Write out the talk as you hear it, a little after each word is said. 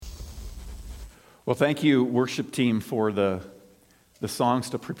Well, thank you, worship team, for the songs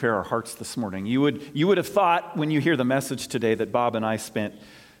to prepare our hearts this morning. You would have thought when you hear the message today that Bob and I spent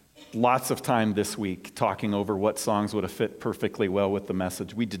lots of time this week talking over what songs would have fit perfectly well with the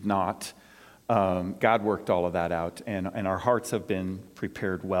message. We did not. God worked all of that out, and our hearts have been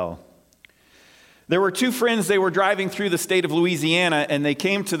prepared well. There were two friends. They were driving through the state of Louisiana, and they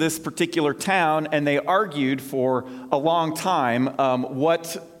came to this particular town, and they argued for a long time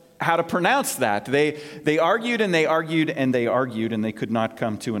how to pronounce that. They argued and they argued and they argued, and they could not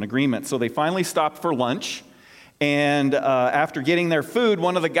come to an agreement. So they finally stopped for lunch, and after getting their food,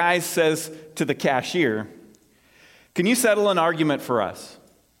 one of the guys says to the cashier, "Can you settle an argument for us?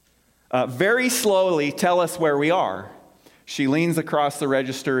 Very slowly tell us where we are." She leans across the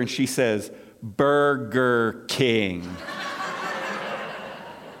register and she says, "Burger King."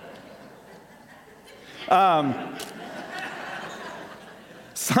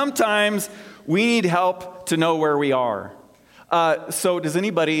 Sometimes we need help to know where we are. So does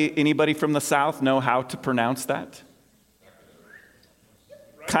anybody from the South know how to pronounce that?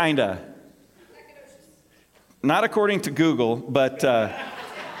 Kinda. Not according to Google, but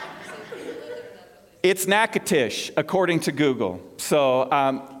it's Natchitoches, according to Google. So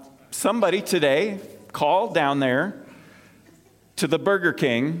somebody today call down there to the Burger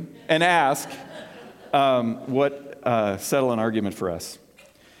King and ask settle an argument for us.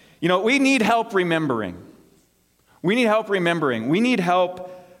 You know, we need help remembering. We need help remembering. We need help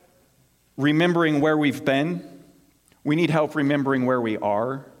remembering where we've been. We need help remembering where we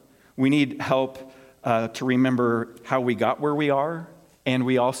are. We need help to remember how we got where we are. And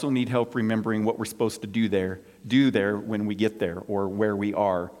we also need help remembering what we're supposed to do there when we get there, or where we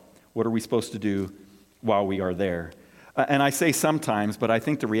are. What are we supposed to do while we are there? And I say sometimes, but I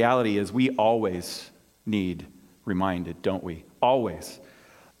think the reality is we always need reminded, don't we? Always.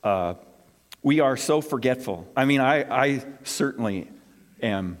 We are so forgetful. I mean, I certainly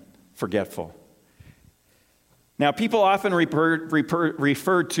am forgetful. Now, people often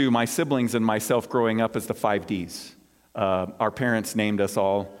referred to my siblings and myself growing up as the 5 Ds. Our parents named us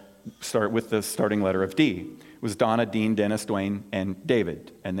all with the starting letter of D. It was Donna, Dean, Dennis, Dwayne, and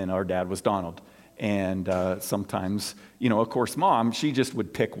David. And then our dad was Donald. And sometimes, of course, Mom, she just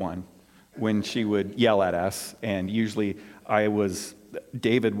would pick one when she would yell at us. And usually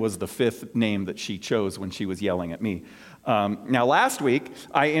David was the 5th name that she chose when she was yelling at me. Now, last week,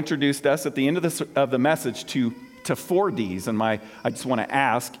 I introduced us at the end of the message to 4 Ds. And I just want to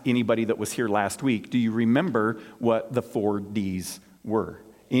ask anybody that was here last week, do you remember what the 4 Ds were?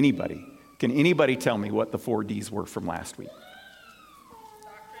 Anybody? Can anybody tell me what the 4 Ds were from last week?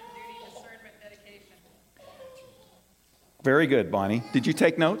 Doctrine, duty, discernment, dedication. Very good, Bonnie. Did you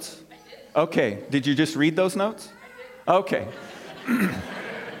take notes? I did. Okay. Did you just read those notes? I did. Okay.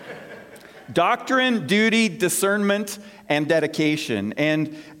 Doctrine, duty, discernment, and dedication.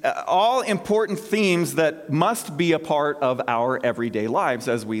 And all important themes that must be a part of our everyday lives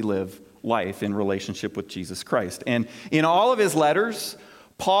as we live life in relationship with Jesus Christ. And in all of his letters,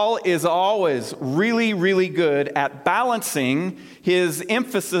 Paul is always really, really good at balancing his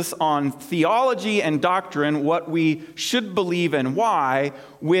emphasis on theology and doctrine, what we should believe and why,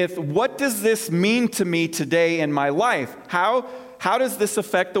 with what does this mean to me today in my life? How does this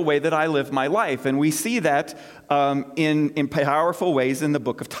affect the way that I live my life? And we see that in powerful ways in the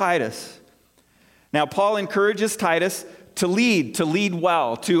book of Titus. Now, Paul encourages Titus to lead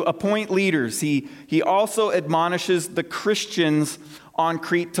well, to appoint leaders. He also admonishes the Christians on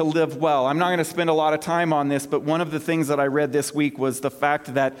Crete to live well. I'm not going to spend a lot of time on this, but one of the things that I read this week was the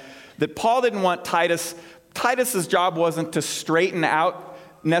fact that Paul didn't want Titus's job wasn't to straighten out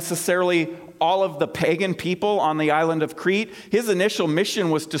necessarily all of the pagan people on the island of Crete. His initial mission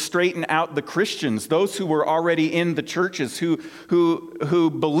was to straighten out the Christians, those who were already in the churches, who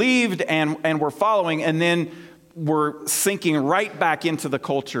believed and were following, and then were sinking right back into the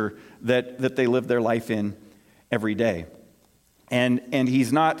culture that they lived their life in every day. And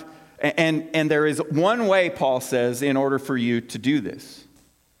he's not, and there is one way, Paul says, in order for you to do this,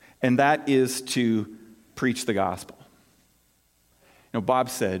 and that is to preach the gospel. Bob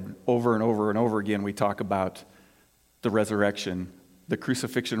said over and over and over again, we talk about the resurrection, the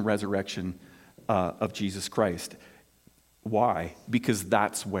crucifixion resurrection of Jesus Christ. Why? Because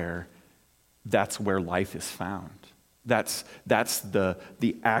that's where life is found. That's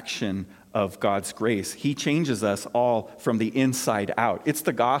the action of God's grace. He changes us all from the inside out. It's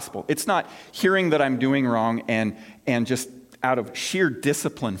the gospel. It's not hearing that I'm doing wrong and just out of sheer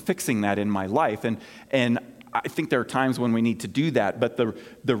discipline fixing that in my life. And I think there are times when we need to do that, but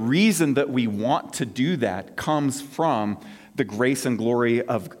the reason that we want to do that comes from the grace and glory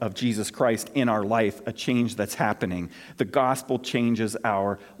of Jesus Christ in our life, a change that's happening. The gospel changes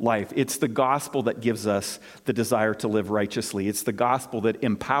our life. It's the gospel that gives us the desire to live righteously. It's the gospel that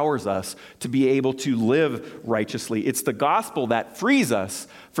empowers us to be able to live righteously. It's the gospel that frees us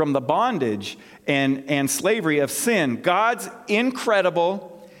from the bondage and slavery of sin. God's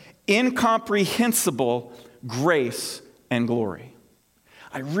incredible, incomprehensible grace and glory.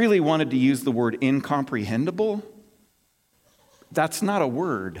 I really wanted to use the word incomprehensible. That's not a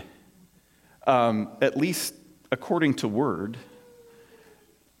word, at least according to Word.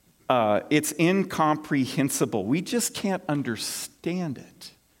 It's incomprehensible. We just can't understand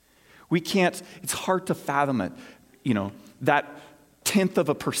it. We can't, it's hard to fathom it. That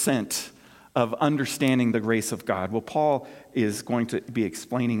 0.1% of understanding the grace of God. Well, Paul is going to be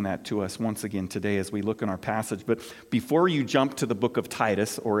explaining that to us once again today as we look in our passage. But before you jump to the book of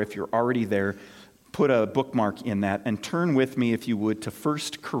Titus, or if you're already there, put a bookmark in that and turn with me, if you would, to 1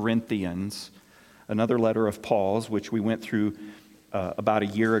 Corinthians, another letter of Paul's, which we went through about a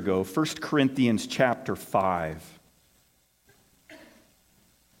year ago. 1 Corinthians chapter 5.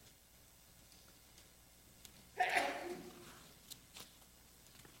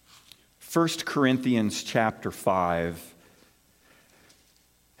 First Corinthians chapter 5.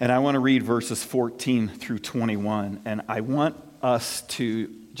 And I want to read verses 14 through 21. And I want us to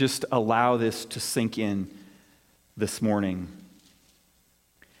just allow this to sink in this morning.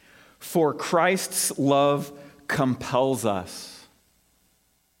 For Christ's love compels us,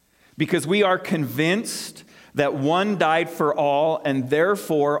 because we are convinced that one died for all, and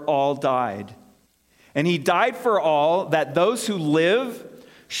therefore all died. And he died for all, that those who live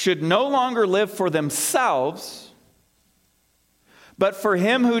should no longer live for themselves, but for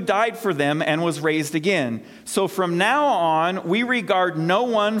him who died for them and was raised again. So from now on, we regard no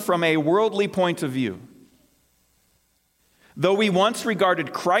one from a worldly point of view. Though we once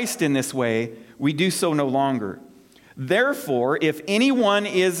regarded Christ in this way, we do so no longer. Therefore, if anyone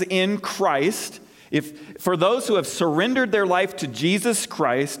is in Christ, for those who have surrendered their life to Jesus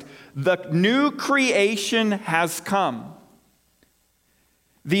Christ, the new creation has come.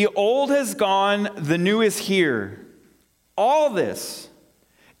 The old has gone, the new is here. All this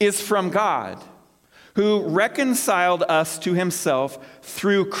is from God, who reconciled us to himself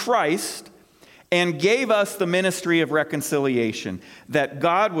through Christ and gave us the ministry of reconciliation, that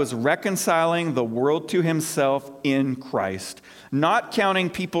God was reconciling the world to himself in Christ, not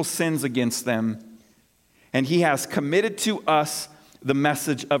counting people's sins against them, and he has committed to us the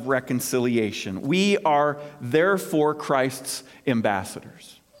message of reconciliation. We are therefore Christ's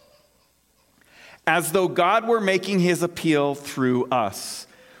ambassadors, as though God were making his appeal through us.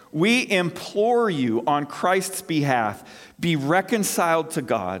 We implore you on Christ's behalf, be reconciled to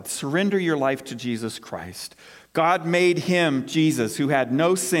God. Surrender your life to Jesus Christ. God made him, Jesus, who had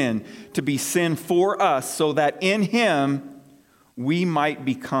no sin, to be sin for us, so that in him we might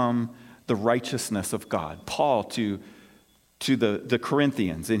become the righteousness of God. Paul to the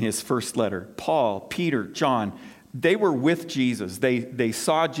Corinthians in his first letter. Paul, Peter, John, they were with Jesus. They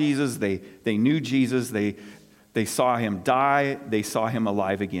saw Jesus. They knew Jesus. They saw him die. They saw him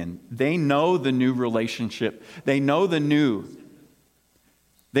alive again. They know the new relationship. They know the new.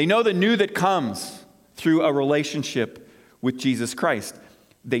 They know the new that comes through a relationship with Jesus Christ.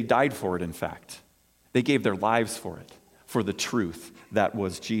 They died for it, in fact. They gave their lives for it, for the truth that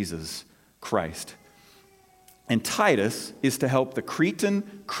was Jesus Christ. And Titus is to help the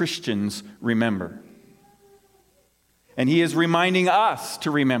Cretan Christians remember. And he is reminding us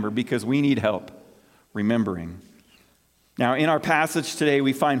to remember, because we need help remembering. Now, in our passage today,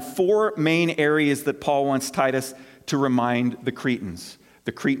 we find 4 main areas that Paul wants Titus to remind the Cretans,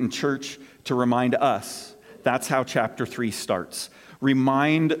 the Cretan church, to remind us. That's how chapter 3 starts.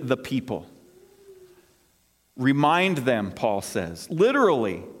 Remind the people. Remind them, Paul says.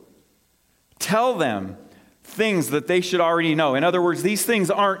 Literally, tell them things that they should already know. In other words, these things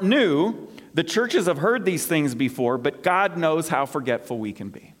aren't new. The churches have heard these things before, but God knows how forgetful we can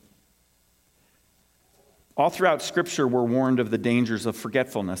be. All throughout Scripture, we're warned of the dangers of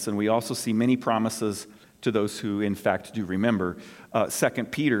forgetfulness, and we also see many promises to those who, in fact, do remember. 2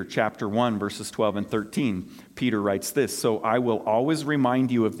 Peter chapter 1, verses 12 and 13, Peter writes this, "So I will always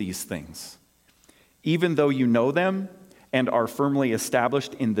remind you of these things, even though you know them and are firmly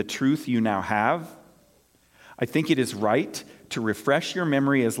established in the truth you now have. I think it is right to refresh your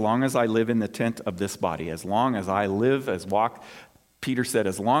memory as long as I live in the tent of this body." As long as I live, Peter said,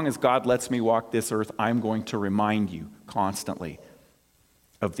 as long as God lets me walk this earth, I'm going to remind you constantly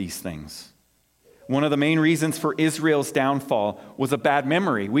of these things. One of the main reasons for Israel's downfall was a bad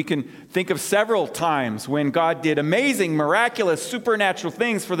memory. We can think of several times when God did amazing, miraculous, supernatural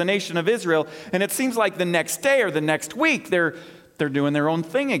things for the nation of Israel, and it seems like the next day or the next week they're doing their own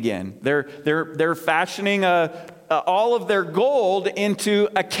thing again. They're fashioning all of their gold into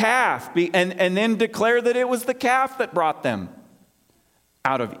a calf and then declare that it was the calf that brought them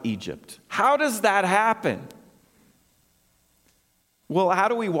out of Egypt. How does that happen? Well, how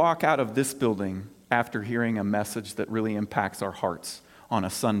do we walk out of this building after hearing a message that really impacts our hearts on a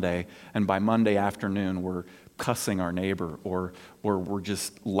Sunday, and by Monday afternoon we're cussing our neighbor or we're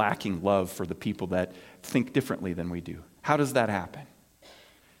just lacking love for the people that think differently than we do? How does that happen?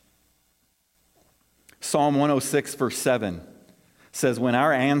 Psalm 106 verse 7 says, when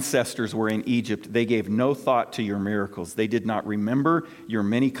our ancestors were in Egypt, they gave no thought to your miracles. They did not remember your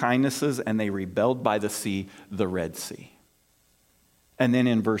many kindnesses, and they rebelled by the sea, the Red Sea. And then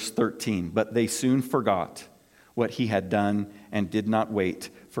in verse 13, but they soon forgot what he had done and did not wait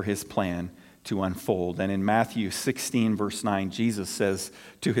for his plan to unfold. And in Matthew 16, verse 9, Jesus says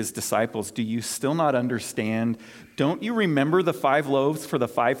to his disciples, do you still not understand? Don't you remember the 5 loaves for the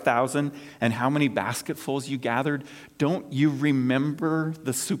 5,000 and how many basketfuls you gathered? Don't you remember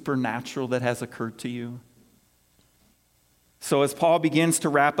the supernatural that has occurred to you? So as Paul begins to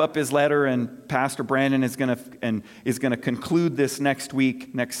wrap up his letter, and Pastor Brandon is going to conclude this next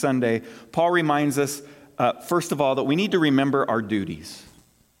week, next Sunday, Paul reminds us, first of all, that we need to remember our duties.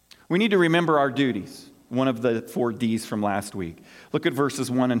 We need to remember our duties, one of the 4 Ds from last week. Look at verses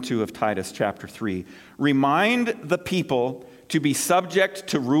 1 and 2 of Titus chapter 3. Remind the people to be subject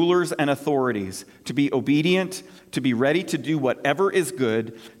to rulers and authorities, to be obedient, to be ready to do whatever is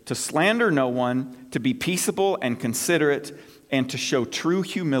good, to slander no one, to be peaceable and considerate, and to show true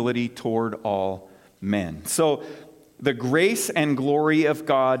humility toward all men. So the grace and glory of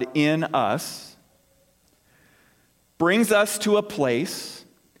God in us brings us to a place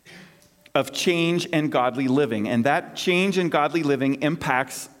of change and godly living. And that change and godly living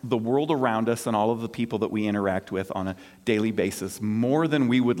impacts the world around us and all of the people that we interact with on a daily basis more than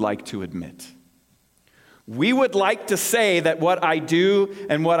we would like to admit. We would like to say that what I do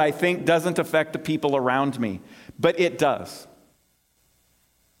and what I think doesn't affect the people around me, but it does.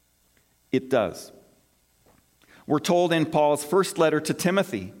 It does. We're told in Paul's first letter to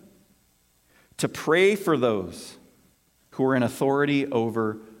Timothy to pray for those who are in authority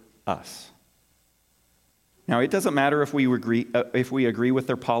over us. Now, it doesn't matter if we agree with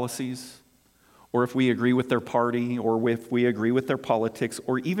their policies, or if we agree with their party, or if we agree with their politics,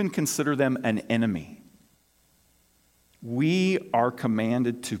 or even consider them an enemy. We are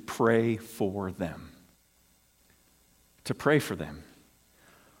commanded to pray for them. To pray for them.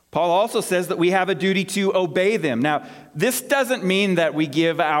 Paul also says that we have a duty to obey them. Now, this doesn't mean that we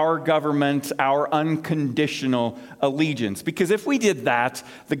give our government our unconditional allegiance, because if we did that,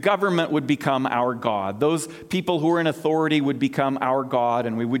 the government would become our God. Those people who are in authority would become our God,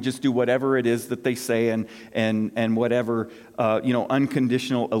 and we would just do whatever it is that they say and whatever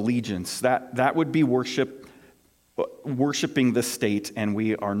unconditional allegiance. That would be worshiping the state, and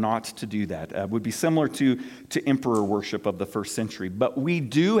we are not to do that. It would be similar to emperor worship of the first century. But we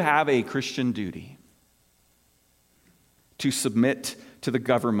do have a Christian duty to submit to the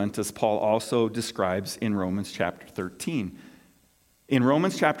government, as Paul also describes in Romans chapter 13. In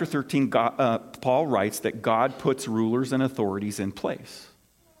Romans chapter 13, Paul writes that God puts rulers and authorities in place.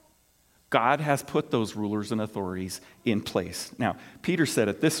 God has put those rulers and authorities in place. Now, Peter said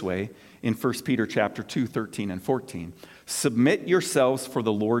it this way in 1 Peter chapter 2, 13 and 14. Submit yourselves for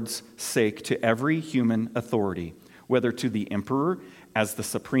the Lord's sake to every human authority, whether to the emperor as the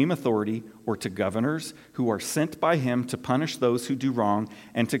supreme authority or to governors who are sent by him to punish those who do wrong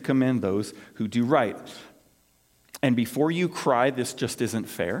and to commend those who do right. And before you cry, this just isn't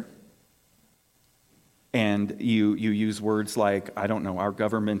fair, and you use words like, I don't know, our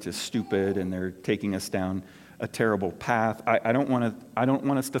government is stupid and they're taking us down a terrible path. I don't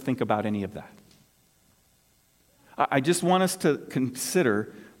want us to think about any of that. I just want us to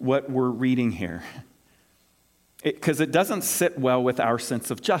consider what we're reading here, because it doesn't sit well with our sense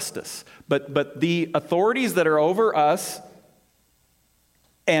of justice. But the authorities that are over us,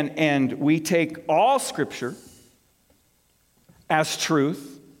 and we take all Scripture as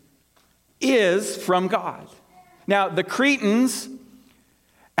truth, is from God. Now, the Cretans,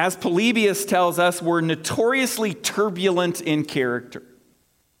 as Polybius tells us, were notoriously turbulent in character.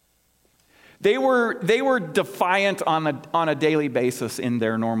 They were defiant on a daily basis in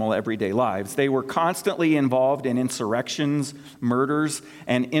their normal everyday lives. They were constantly involved in insurrections, murders,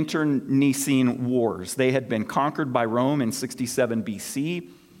 and internecine wars. They had been conquered by Rome in 67 BC,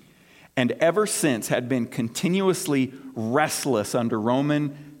 and ever since had been continuously restless under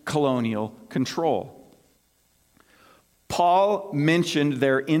Roman colonial control. Paul mentioned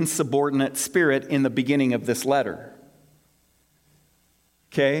their insubordinate spirit in the beginning of this letter.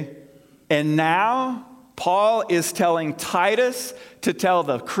 Okay? And now Paul is telling Titus to tell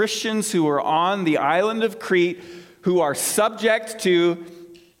the Christians who are on the island of Crete, who are subject to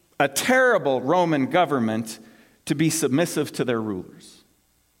a terrible Roman government, to be submissive to their rulers.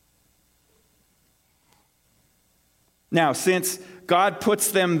 Now, since God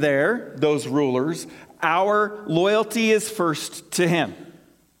puts them there, those rulers, our loyalty is first to Him.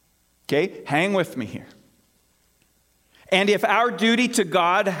 Okay? Hang with me here. And if our duty to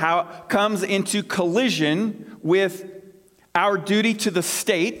God comes into collision with our duty to the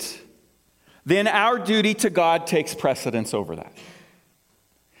state, then our duty to God takes precedence over that.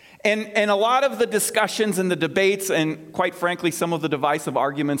 And a lot of the discussions and the debates, and quite frankly, some of the divisive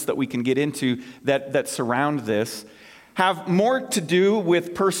arguments that we can get into that surround this, have more to do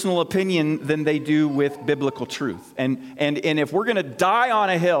with personal opinion than they do with biblical truth. And if we're going to die on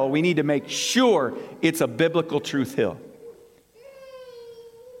a hill, we need to make sure it's a biblical truth hill.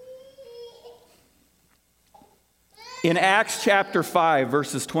 In Acts chapter 5,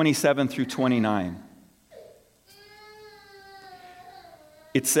 verses 27 through 29,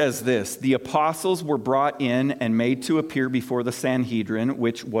 it says this: the apostles were brought in and made to appear before the Sanhedrin,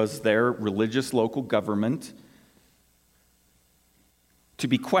 which was their religious local government, to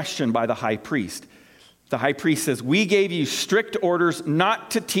be questioned by the high priest. The high priest says, "We gave you strict orders not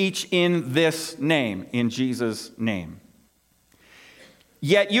to teach in this name," in Jesus' name.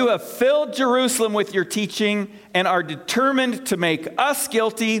 "Yet you have filled Jerusalem with your teaching and are determined to make us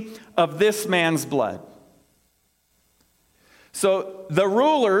guilty of this man's blood." So the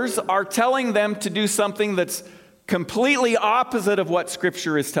rulers are telling them to do something that's completely opposite of what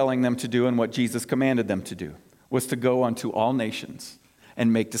Scripture is telling them to do, and what Jesus commanded them to do was to go unto all nations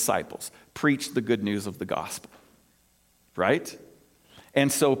and make disciples, preach the good news of the gospel, right?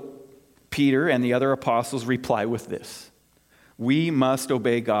 And so Peter and the other apostles reply with this: we must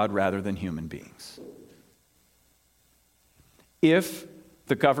obey God rather than human beings. If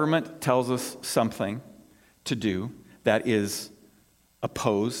the government tells us something to do that is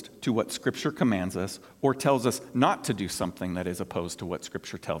opposed to what Scripture commands us, or tells us not to do something that is opposed to what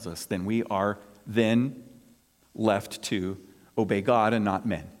Scripture tells us, then we are then left to obey God and not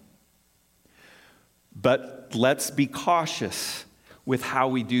men. But let's be cautious with how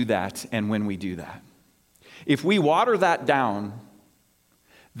we do that and when we do that. If we water that down,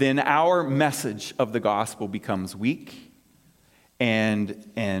 then our message of the gospel becomes weak and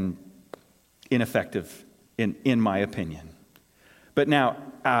ineffective, in my opinion. But now,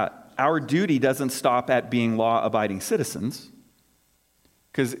 our duty doesn't stop at being law-abiding citizens.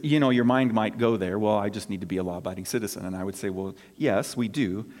 Because, your mind might go there, well, I just need to be a law-abiding citizen. And I would say, well, yes, we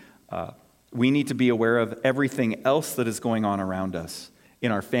do. We need to be aware of everything else that is going on around us,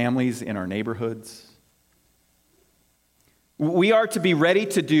 in our families, in our neighborhoods. We are to be ready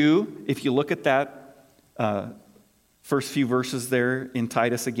to do, if you look at that first few verses there in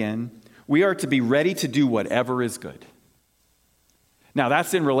Titus again, we are to be ready to do whatever is good. Now,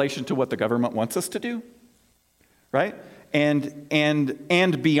 that's in relation to what the government wants us to do, right?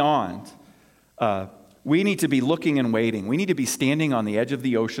 And beyond. We need to be looking and waiting. We need to be standing on the edge of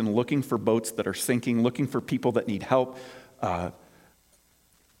the ocean, looking for boats that are sinking, looking for people that need help,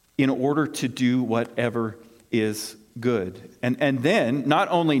 in order to do whatever is good. And then not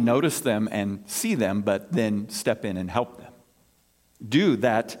only notice them and see them, but then step in and help them. Do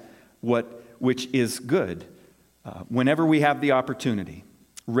that which is good whenever we have the opportunity.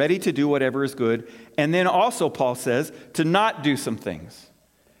 Ready to do whatever is good. And then also, Paul says, to not do some things.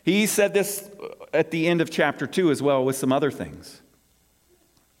 He said this at the end of chapter 2 as well with some other things.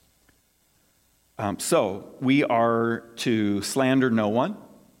 So we are to slander no one.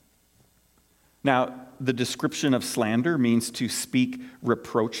 Now, the description of slander means to speak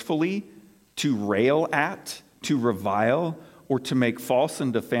reproachfully, to rail at, to revile, or to make false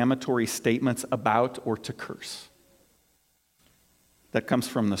and defamatory statements about or to curse. That comes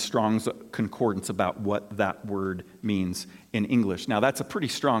from the Strong's Concordance about what that word means in English. Now, that's a pretty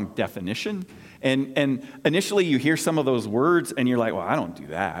strong definition. And initially you hear some of those words and you're like, well, I don't do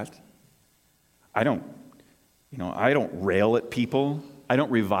that. I don't rail at people. I don't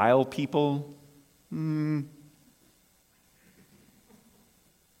revile people. I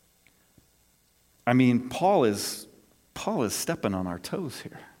mean, Paul is stepping on our toes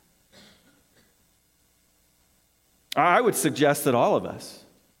here. I would suggest that all of us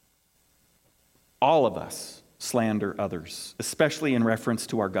slander others, especially in reference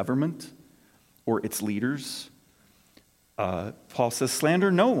to our government or its leaders. Paul says,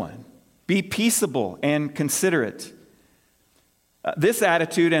 slander no one. Be peaceable and considerate. This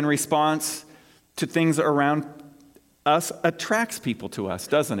attitude and response to things around us attracts people to us,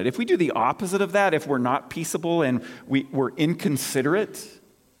 doesn't it? If we do the opposite of that, if we're not peaceable and we're inconsiderate,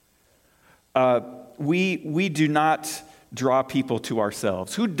 we do not draw people to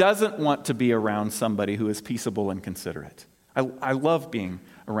ourselves. Who doesn't want to be around somebody who is peaceable and considerate? I love being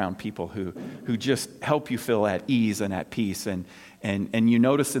around people who just help you feel at ease and at peace, and you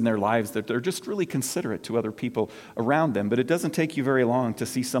notice in their lives that they're just really considerate to other people around them. But it doesn't take you very long to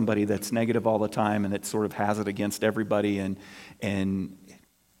see somebody that's negative all the time and that sort of has it against everybody, and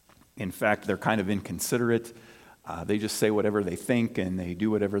in fact, they're kind of inconsiderate. They just say whatever they think and they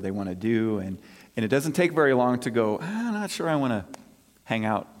do whatever they want to do, and it doesn't take very long to go, I'm not sure I want to hang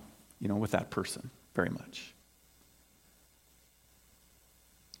out, with that person very much.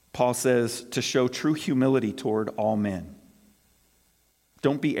 Paul says to show true humility toward all men.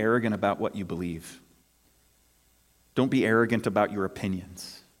 Don't be arrogant about what you believe. Don't be arrogant about your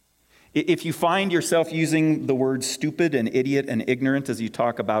opinions. If you find yourself using the words stupid and idiot and ignorant as you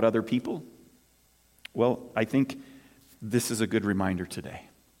talk about other people, well, I think this is a good reminder today.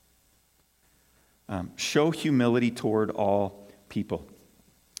 Show humility toward all people.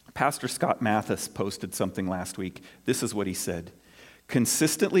 Pastor Scott Mathis posted something last week. This is what he said.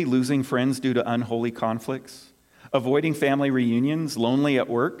 Consistently losing friends due to unholy conflicts, avoiding family reunions, lonely at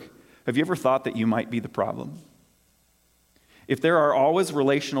work. Have you ever thought that you might be the problem? If there are always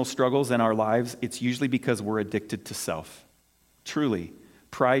relational struggles in our lives, it's usually because we're addicted to self. Truly,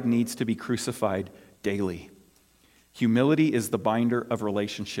 pride needs to be crucified daily. Humility is the binder of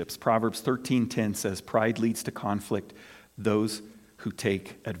relationships. Proverbs 13:10 says, pride leads to conflict. Those who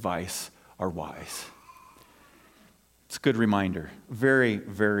take advice are wise. It's a good reminder, very,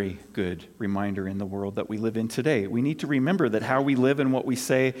 very good reminder in the world that we live in today. We need to remember that how we live and what we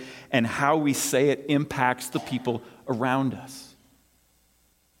say and how we say it impacts the people around us.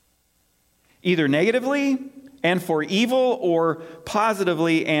 Either negatively and for evil, or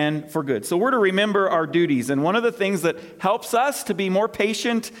positively and for good. So we're to remember our duties. And one of the things that helps us to be more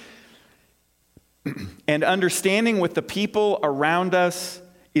patient and understanding with the people around us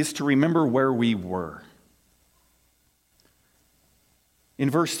is to remember where we were. In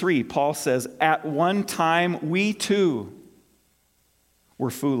verse 3, Paul says, at one time we too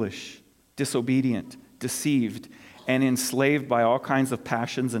were foolish, disobedient, deceived, and enslaved by all kinds of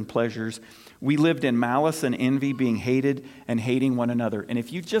passions and pleasures. We lived in malice and envy, being hated and hating one another. And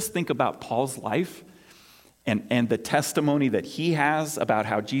if you just think about Paul's life and the testimony that he has about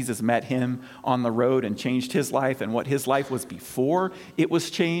how Jesus met him on the road and changed his life and what his life was before it was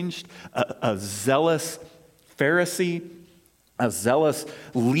changed, a zealous Pharisee, a zealous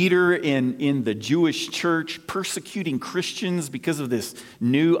leader in the Jewish church, persecuting Christians because of this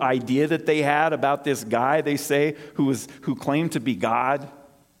new idea that they had about this guy, they say, who claimed to be God,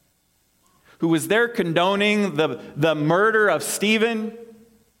 who was there condoning the murder of Stephen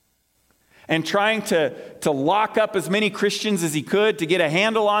and trying to lock up as many Christians as he could to get a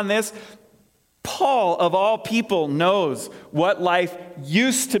handle on this. Paul, of all people, knows what life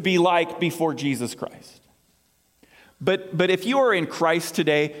used to be like before Jesus Christ. But if you are in Christ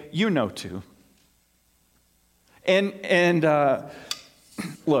today, you know too. And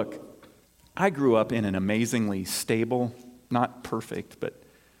look, I grew up in an amazingly stable, not perfect, but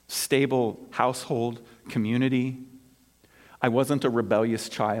stable household, community. I wasn't a rebellious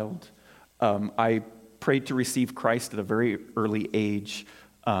child. I prayed to receive Christ at a very early age.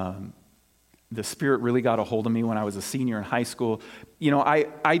 The Spirit really got a hold of me when I was a senior in high school.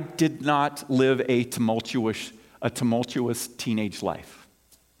 I did not live a tumultuous teenage life.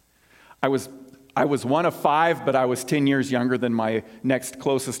 I was one of 5, but I was 10 years younger than my next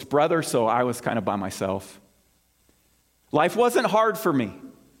closest brother, so I was kind of by myself. Life wasn't hard for me.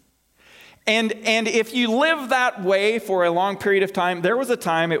 And if you live that way for a long period of time, there was a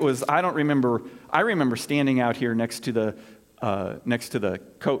time I remember standing out here next to the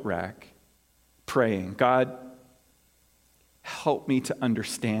coat rack praying, God, help me to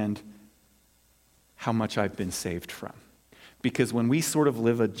understand how much I've been saved from. Because when we sort of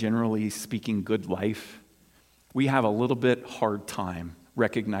live a generally speaking good life, we have a little bit hard time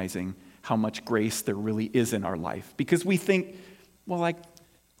recognizing how much grace there really is in our life. Because we think, well,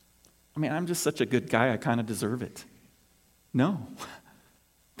 I'm just such a good guy, I kind of deserve it. No,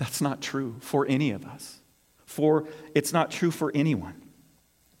 that's not true for any of us. It's not true for anyone.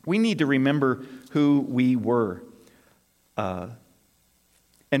 We need to remember who we were.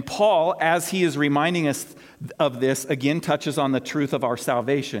 And Paul, as he is reminding us of this, again touches on the truth of our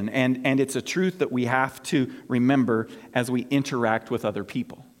salvation. And it's a truth that we have to remember as we interact with other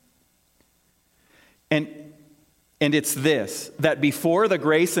people. And it's this, that before the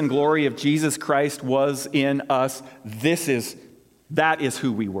grace and glory of Jesus Christ was in us, that is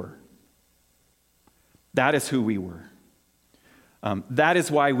who we were. That is who we were. That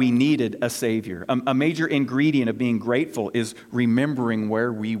is why we needed a Savior. A major ingredient of being grateful is remembering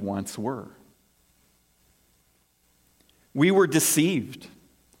where we once were. We were deceived.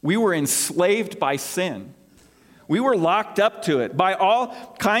 We were enslaved by sin. We were locked up to it by all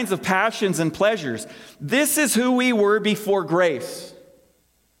kinds of passions and pleasures. This is who we were before grace.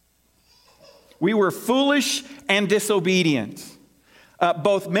 We were foolish and disobedient.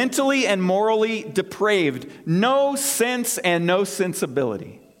 Both mentally and morally depraved, no sense and no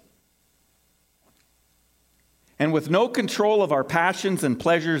sensibility. And with no control of our passions and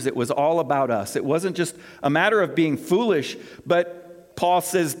pleasures, it was all about us. It wasn't just a matter of being foolish, but Paul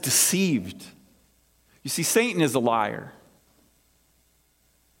says deceived. You see, Satan is a liar.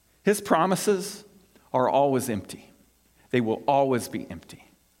 His promises are always empty. They will always be empty.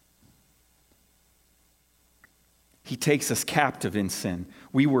 He takes us captive in sin.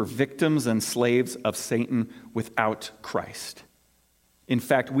 We were victims and slaves of Satan without Christ. In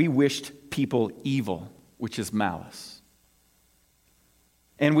fact, we wished people evil, which is malice.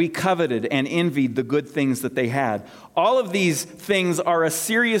 And we coveted and envied the good things that they had. All of these things are a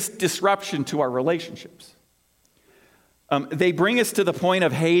serious disruption to our relationships. They bring us to the point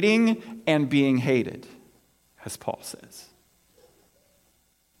of hating and being hated, as Paul says.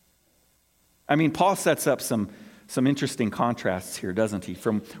 I mean, Paul sets up some interesting contrasts here, doesn't he?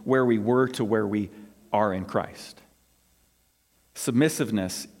 From where we were to where we are in Christ.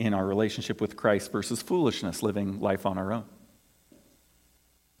 Submissiveness in our relationship with Christ versus foolishness, living life on our own.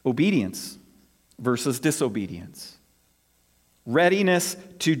 Obedience versus disobedience. Readiness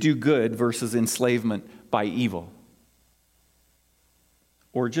to do good versus enslavement by evil.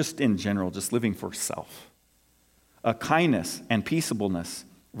 Or just in general, just living for self. Kindness and peaceableness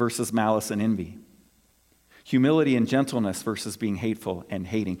versus malice and envy. Humility and gentleness versus being hateful and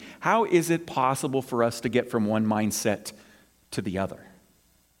hating. How is it possible for us to get from one mindset to the other?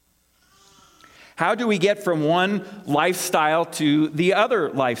 How do we get from one lifestyle to the other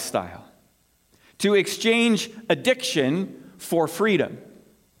lifestyle? To exchange addiction for freedom?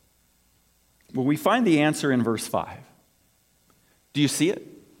 Well, we find the answer in verse 5. Do you see it?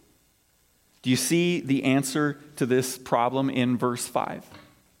 Do you see the answer to this problem in verse 5?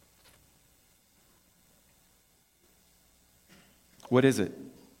 What is it?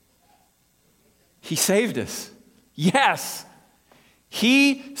 He saved us. Yes,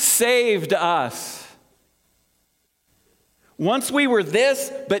 He saved us. Once we were this,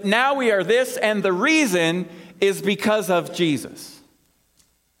 but now we are this, and the reason is because of Jesus.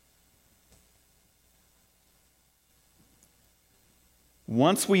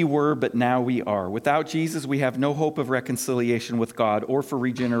 Once we were, but now we are. Without Jesus, we have no hope of reconciliation with God or for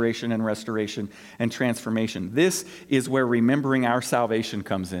regeneration and restoration and transformation. This is where remembering our salvation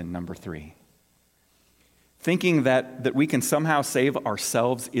comes in, number 3. Thinking that we can somehow save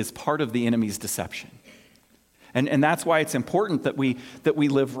ourselves is part of the enemy's deception. And that's why it's important that we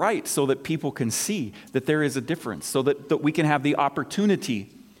live right, so that people can see that there is a difference, so that we can have the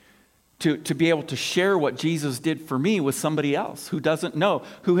opportunity to be able to share what Jesus did for me with somebody else who doesn't know,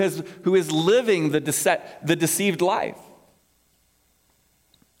 who is living the deceived life.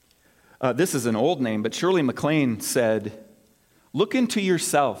 This is an old name, but Shirley MacLaine said, "Look into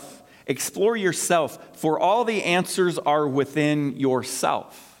yourself, explore yourself, for all the answers are within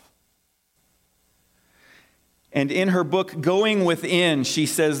yourself." And in her book, Going Within, she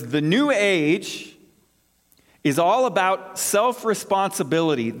says, the new age is all about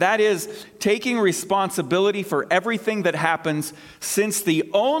self-responsibility. That is, taking responsibility for everything that happens, since the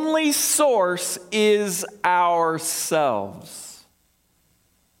only source is ourselves.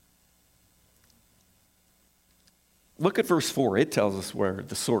 Look at verse 4. It tells us where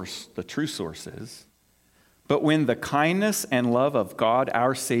the true source is. But when the kindness and love of God,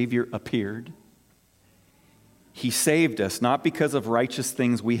 our Savior, appeared, He saved us, not because of righteous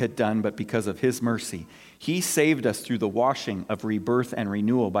things we had done, but because of His mercy. He saved us through the washing of rebirth and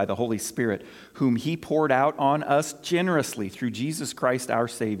renewal by the Holy Spirit, whom He poured out on us generously through Jesus Christ our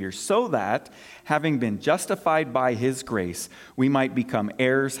Savior, so that, having been justified by His grace, we might become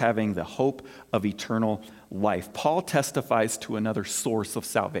heirs, having the hope of eternal life. Paul testifies to another source of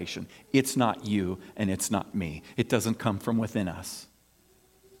salvation. It's not you and it's not me. It doesn't come from within us.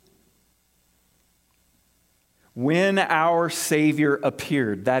 When our Savior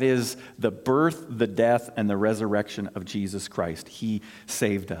appeared, that is the birth, the death, and the resurrection of Jesus Christ. He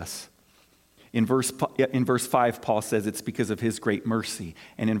saved us. In verse 5, Paul says it's because of his great mercy.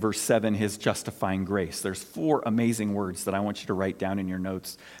 And in verse 7, his justifying grace. There's 4 amazing words that I want you to write down in your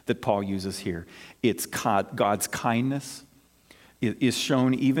notes that Paul uses here. It's God's kindness is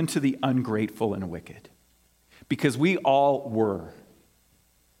shown even to the ungrateful and wicked. Because we all were.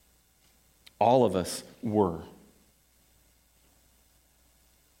 All of us were.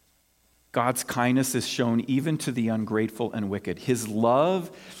 God's kindness is shown even to the ungrateful and wicked. His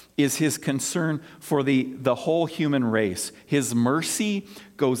love is his concern for the whole human race. His mercy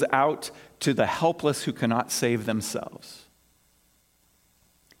goes out to the helpless who cannot save themselves.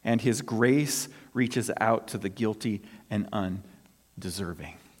 And his grace reaches out to the guilty and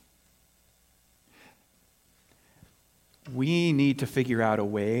undeserving. We need to figure out a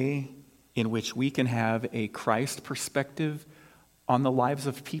way in which we can have a Christ perspective on the lives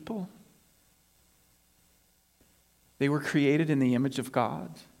of people. They were created in the image of God.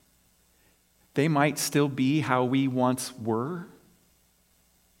 They might still be how we once were.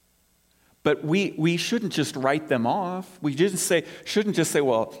 But we shouldn't just write them off. We shouldn't just say,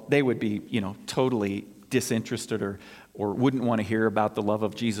 well, they would be, totally disinterested or wouldn't want to hear about the love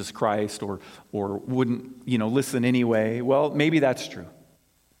of Jesus Christ or wouldn't, listen anyway. Well, maybe that's true.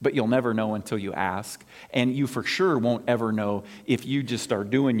 But you'll never know until you ask. And you for sure won't ever know if you just are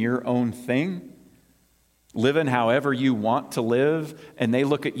doing your own thing, living however you want to live, and they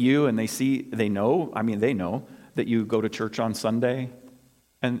look at you and they know that you go to church on Sunday.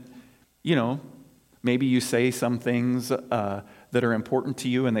 And, maybe you say some things that are important to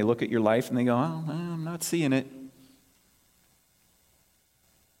you, and they look at your life and they go, oh, I'm not seeing it.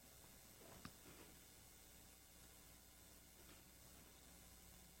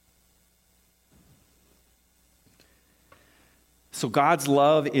 So God's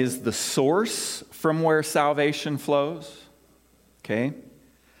love is the source from where salvation flows, okay?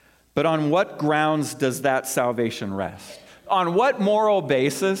 But on what grounds does that salvation rest? On what moral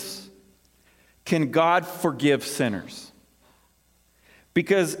basis can God forgive sinners?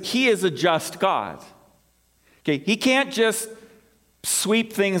 Because he is a just God, okay? He can't just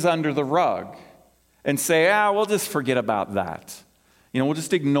sweep things under the rug and say, we'll just forget about that. We'll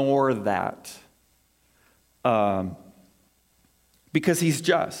just ignore that. Because he's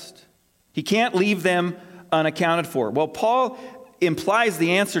just. He can't leave them unaccounted for. Well, Paul implies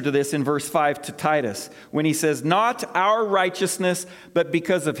the answer to this in verse 5 to Titus when he says, not our righteousness, but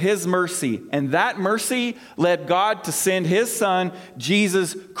because of his mercy. And that mercy led God to send his Son,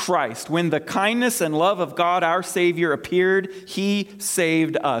 Jesus Christ. When the kindness and love of God, our Savior, appeared, he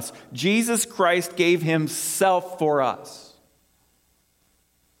saved us. Jesus Christ gave himself for us.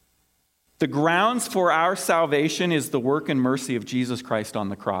 The grounds for our salvation is the work and mercy of Jesus Christ on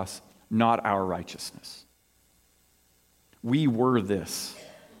the cross, not our righteousness. We were this.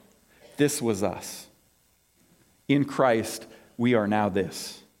 This was us. In Christ, we are now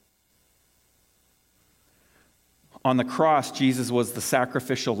this. On the cross, Jesus was the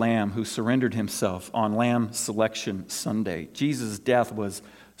sacrificial lamb who surrendered himself on Lamb Selection Sunday. Jesus' death was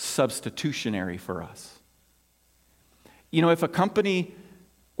substitutionary for us. If a company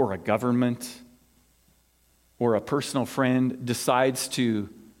or a government or a personal friend decides to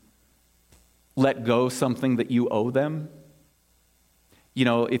let go something that you owe them,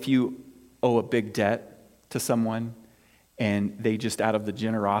 if you owe a big debt to someone and they just out of the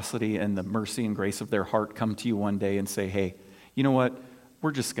generosity and the mercy and grace of their heart come to you one day and say, hey, you know what,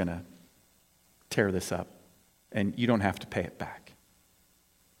 we're just going to tear this up and you don't have to pay it back.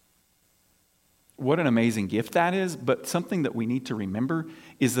 What an amazing gift that is, but something that we need to remember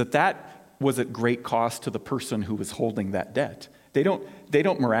is that was at great cost to the person who was holding that debt. They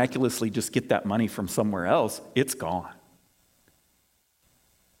don't miraculously just get that money from somewhere else. It's gone.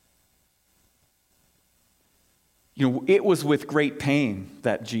 It was with great pain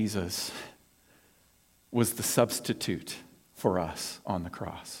that Jesus was the substitute for us on the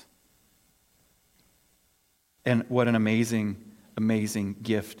cross. And what an amazing, amazing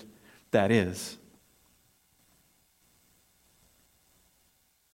gift that is.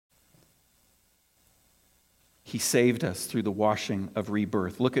 He saved us through the washing of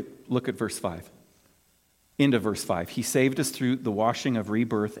rebirth. Look at verse 5. Into verse 5. He saved us through the washing of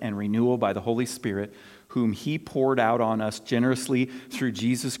rebirth and renewal by the Holy Spirit, whom he poured out on us generously through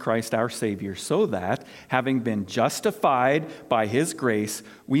Jesus Christ our Savior, so that, having been justified by his grace,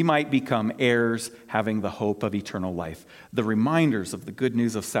 we might become heirs, having the hope of eternal life. The reminders of the good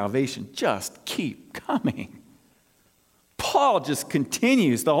news of salvation just keep coming. Paul Paul just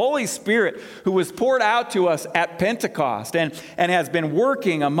continues. The Holy Spirit who was poured out to us at Pentecost and has been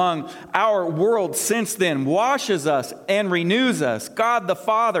working among our world since then, washes us and renews us. God the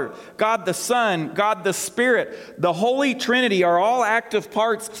Father, God the Son, God the Spirit, the Holy Trinity are all active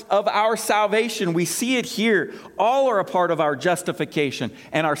parts of our salvation. We see it here. All are a part of our justification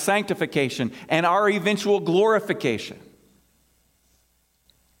and our sanctification and our eventual glorification.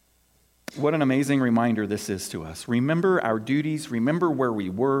 What an amazing reminder this is to us. Remember our duties, remember where we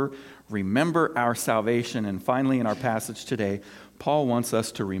were, remember our salvation, and finally in our passage today, Paul wants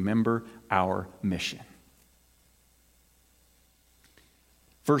us to remember our mission.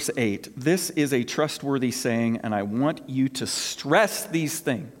 Verse 8, this is a trustworthy saying, and I want you to stress these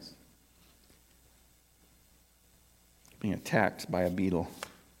things. Being attacked by a beetle.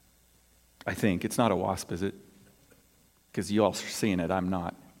 I think. It's not a wasp, is it? Because you all are seeing it, I'm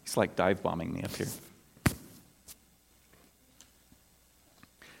not. It's like dive bombing me up here.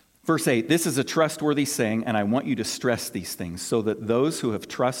 Verse 8, this is a trustworthy saying, and I want you to stress these things so that those who have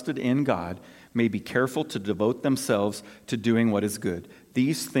trusted in God may be careful to devote themselves to doing what is good.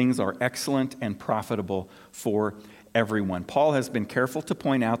 These things are excellent and profitable for everyone. Paul has been careful to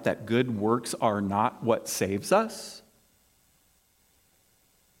point out that good works are not what saves us.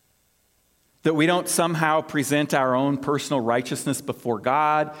 That we don't somehow present our own personal righteousness before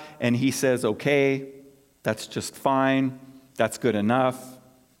God, and he says, okay, that's just fine, that's good enough.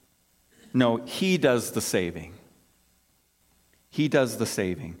 No, he does the saving. He does the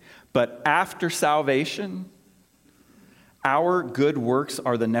saving. But after salvation, our good works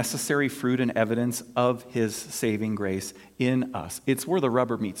are the necessary fruit and evidence of his saving grace in us. It's where the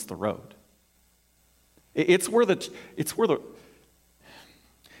rubber meets the road. It's where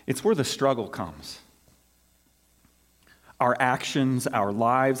the struggle comes. Our actions, our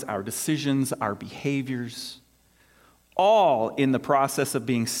lives, our decisions, our behaviors, all in the process of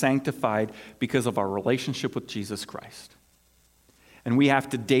being sanctified because of our relationship with Jesus Christ. And we have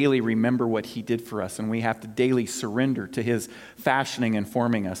to daily remember what he did for us, and we have to daily surrender to his fashioning and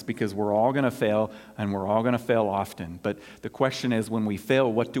forming us, because we're all going to fail, and we're all going to fail often. But the question is, when we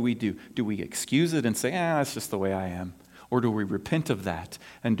fail, what do we do? Do we excuse it and say, that's just the way I am? Or do we repent of that?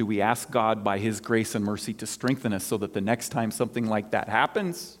 And do we ask God by his grace and mercy to strengthen us so that the next time something like that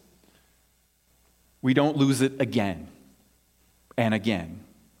happens, we don't lose it again and again?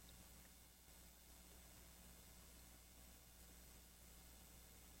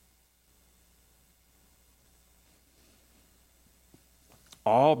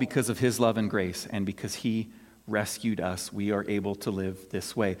 All because of his love and grace, and because he rescued us, we are able to live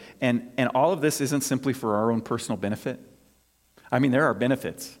this way. And all of this isn't simply for our own personal benefit. I mean, there are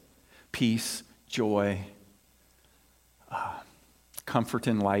benefits. Peace, joy, comfort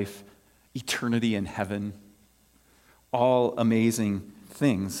in life, eternity in heaven. All amazing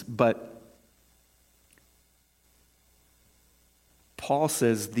things. But Paul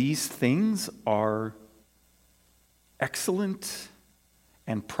says these things are excellent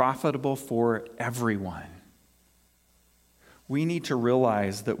and profitable for everyone. We need to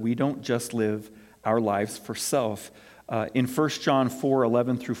realize that we don't just live our lives for self. In 1 John 4,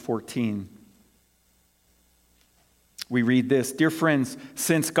 11 through 14, we read this: Dear friends,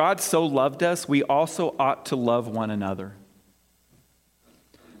 since God so loved us, we also ought to love one another.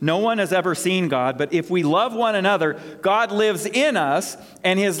 No one has ever seen God, but if we love one another, God lives in us,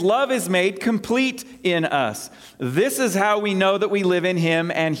 and his love is made complete in us. This is how we know that we live in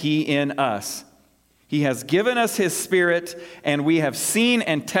him and he in us. He has given us his Spirit, and we have seen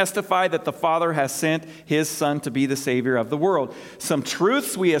and testified that the Father has sent his Son to be the Savior of the world. Some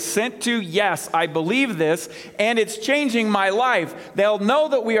truths we assent to, yes, I believe this, and it's changing my life. They'll know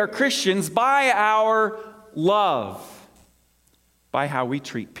that we are Christians by our love, by how we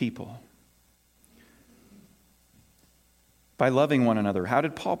treat people, by loving one another. How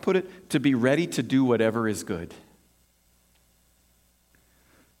did Paul put it? To be ready to do whatever is good.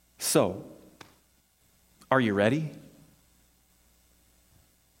 So, are you ready?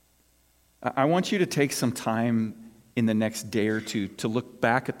 I want you to take some time in the next day or two to look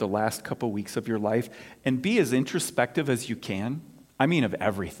back at the last couple weeks of your life and be as introspective as you can. I mean, of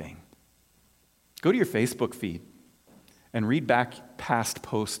everything. Go to your Facebook feed and read back past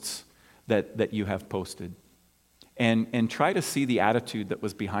posts that you have posted. And try to see the attitude that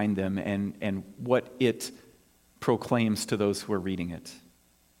was behind them and what it proclaims to those who are reading it.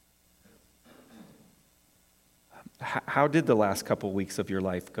 How did the last couple weeks of your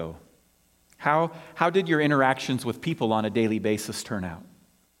life go? How did your interactions with people on a daily basis turn out?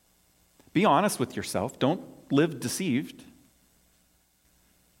 Be honest with yourself. Don't live deceived.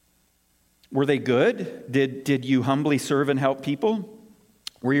 Were they good? Did you humbly serve and help people?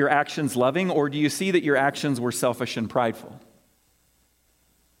 Were your actions loving, or do you see that your actions were selfish and prideful?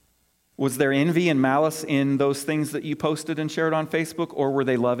 Was there envy and malice in those things that you posted and shared on Facebook, or were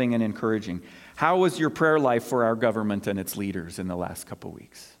they loving and encouraging? How was your prayer life for our government and its leaders in the last couple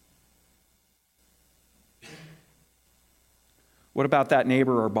weeks? What about that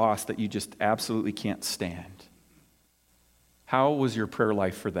neighbor or boss that you just absolutely can't stand? How was your prayer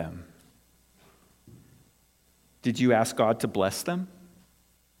life for them? Did you ask God to bless them?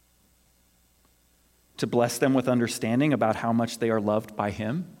 To bless them with understanding about how much they are loved by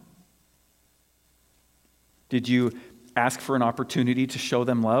Him? Did you ask for an opportunity to show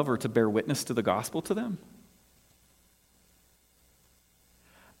them love or to bear witness to the gospel to them?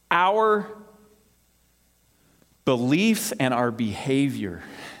 Our beliefs and our behavior,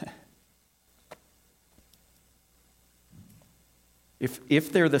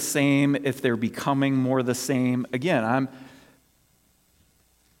 if they're the same, if they're becoming more the same, again,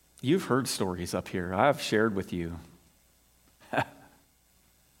 you've heard stories up here. I've shared with you.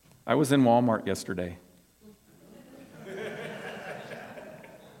 I was in Walmart yesterday.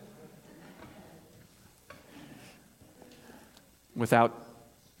 Without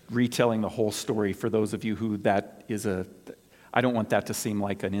retelling the whole story for those of you who I don't want that to seem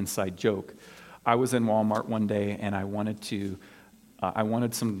like an inside joke. I was in Walmart one day and I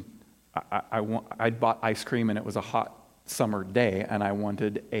I'd bought ice cream and it was a hot summer day and I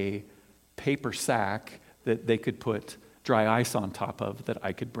wanted a paper sack that they could put dry ice on top of that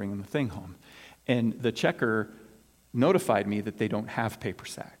I could bring the thing home. And the checker notified me that they don't have paper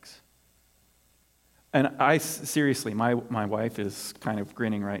sacks. And I seriously, my wife is kind of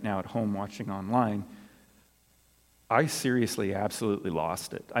grinning right now at home watching online. I seriously absolutely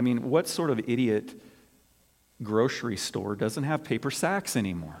lost it. I mean, what sort of idiot grocery store doesn't have paper sacks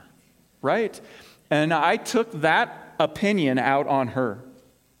anymore, right? And I took that opinion out on her.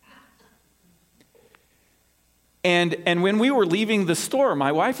 And when we were leaving the store,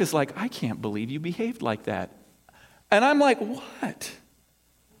 my wife is like, I can't believe you behaved like that. And I'm like, what?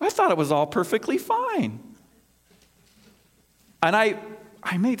 I thought it was all perfectly fine. And I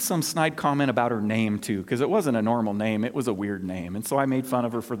made some snide comment about her name too, because it wasn't a normal name, it was a weird name. And so I made fun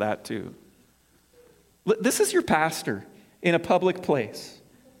of her for that too. This is your pastor in a public place.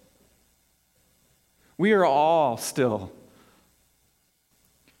 We are all still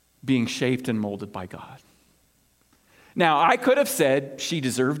being shaped and molded by God. Now, I could have said she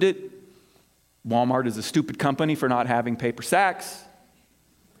deserved it. Walmart is a stupid company for not having paper sacks.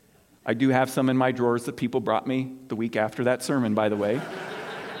 I do have some in my drawers that people brought me the week after that sermon, by the way.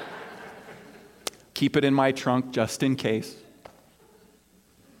 Keep it in my trunk just in case.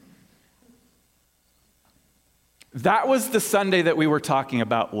 That was the Sunday that we were talking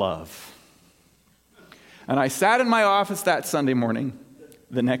about love. And I sat in my office that Sunday morning,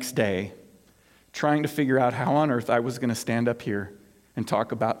 the next day, trying to figure out how on earth I was going to stand up here and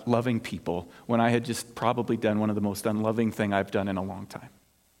talk about loving people when I had just probably done one of the most unloving things I've done in a long time.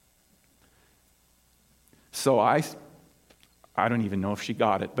 So I don't even know if she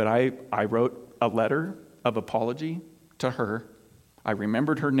got it, but I wrote a letter of apology to her. I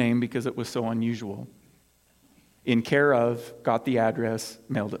remembered her name because it was so unusual. In care of, got the address,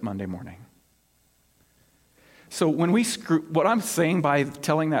 mailed it Monday morning. So what I'm saying by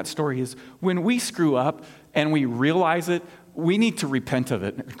telling that story is when we screw up and we realize it, we need to repent of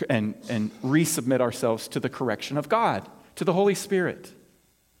it and resubmit ourselves to the correction of God, to the Holy Spirit.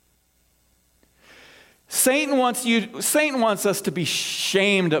 Satan wants us to be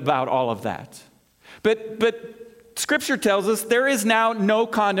shamed about all of that. But Scripture tells us there is now no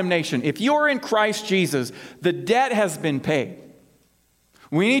condemnation. If you're in Christ Jesus, the debt has been paid.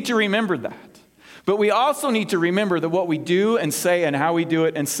 We need to remember that. But we also need to remember that what we do and say and how we do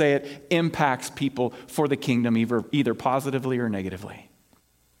it and say it impacts people for the kingdom either positively or negatively.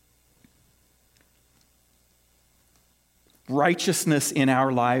 Righteousness in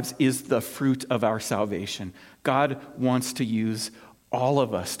our lives is the fruit of our salvation. God wants to use all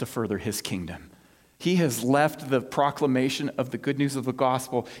of us to further His kingdom. He has left the proclamation of the good news of the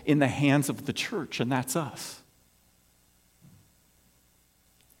gospel in the hands of the church, and that's us.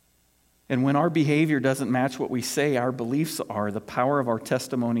 And when our behavior doesn't match what we say our beliefs are, the power of our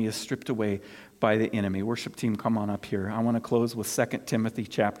testimony is stripped away by the enemy. Worship team, come on up here. I want to close with 2 Timothy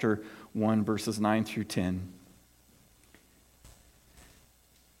chapter 1, verses 9 through 10.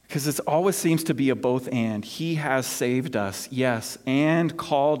 Because it always seems to be a both and. He has saved us, yes, and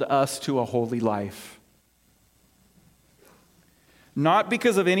called us to a holy life. not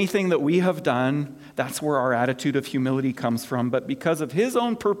because of anything that we have done. That's where our attitude of humility comes from, but because of his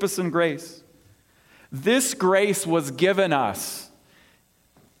own purpose and grace. This grace was given us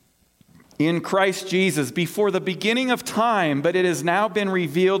in Christ Jesus before the beginning of time, but it has now been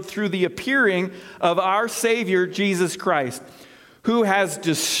revealed through the appearing of our Savior, Jesus Christ, who has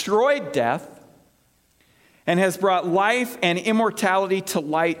destroyed death and has brought life and immortality to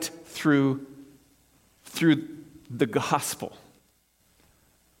light through the gospel.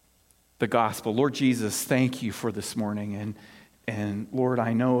 The gospel. Lord Jesus, thank you for this morning. And Lord,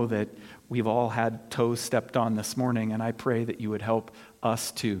 I know that we've all had toes stepped on this morning, and I pray that you would help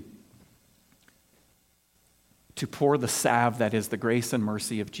us to pour the salve that is the grace and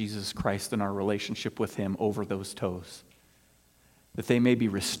mercy of Jesus Christ in our relationship with him over those toes, that they may be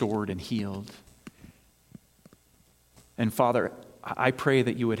restored and healed. And Father, I pray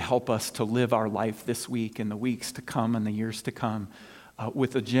that you would help us to live our life this week and the weeks to come and the years to come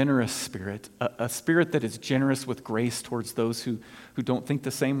with a generous spirit, a spirit that is generous with grace towards those who don't think the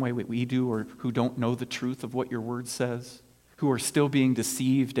same way we do, or who don't know the truth of what your word says, who are still being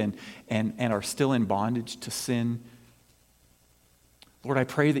deceived and are still in bondage to sin. Lord, I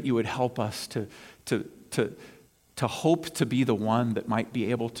pray that you would help us to hope to be the one that might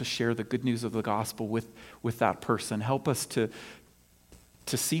be able to share the good news of the gospel with that person. Help us to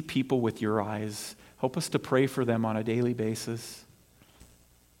see people with your eyes. Help us to pray for them on a daily basis.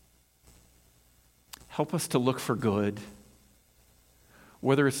 Help us to look for good,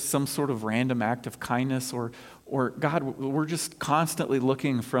 whether it's some sort of random act of kindness or God, we're just constantly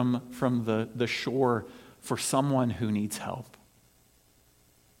looking from the shore for someone who needs help.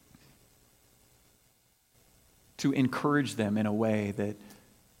 To encourage them in a way that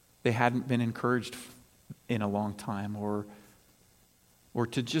they hadn't been encouraged in a long time, or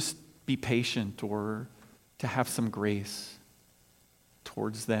to just be patient, or to have some grace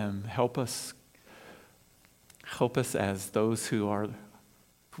towards them. Help us as those who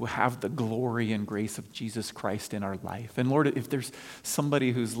have the glory and grace of Jesus Christ in our life. And Lord, if there's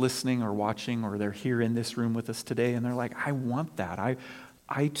somebody who's listening or watching, or they're here in this room with us today and they're like, I want that.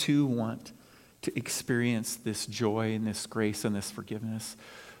 I too want to experience this joy and this grace and this forgiveness.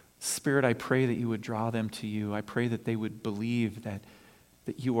 Spirit, I pray that you would draw them to you. I pray that they would believe that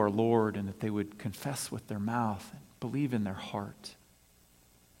you are Lord, and that they would confess with their mouth and believe in their heart,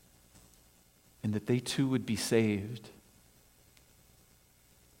 and that they too would be saved.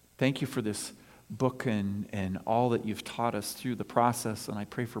 Thank you for this book and all that you've taught us through the process. And I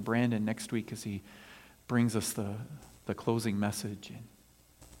pray for Brandon next week as he brings us the closing message. And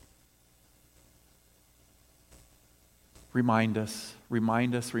remind us.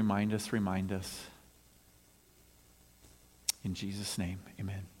 In Jesus' name,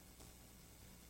 amen.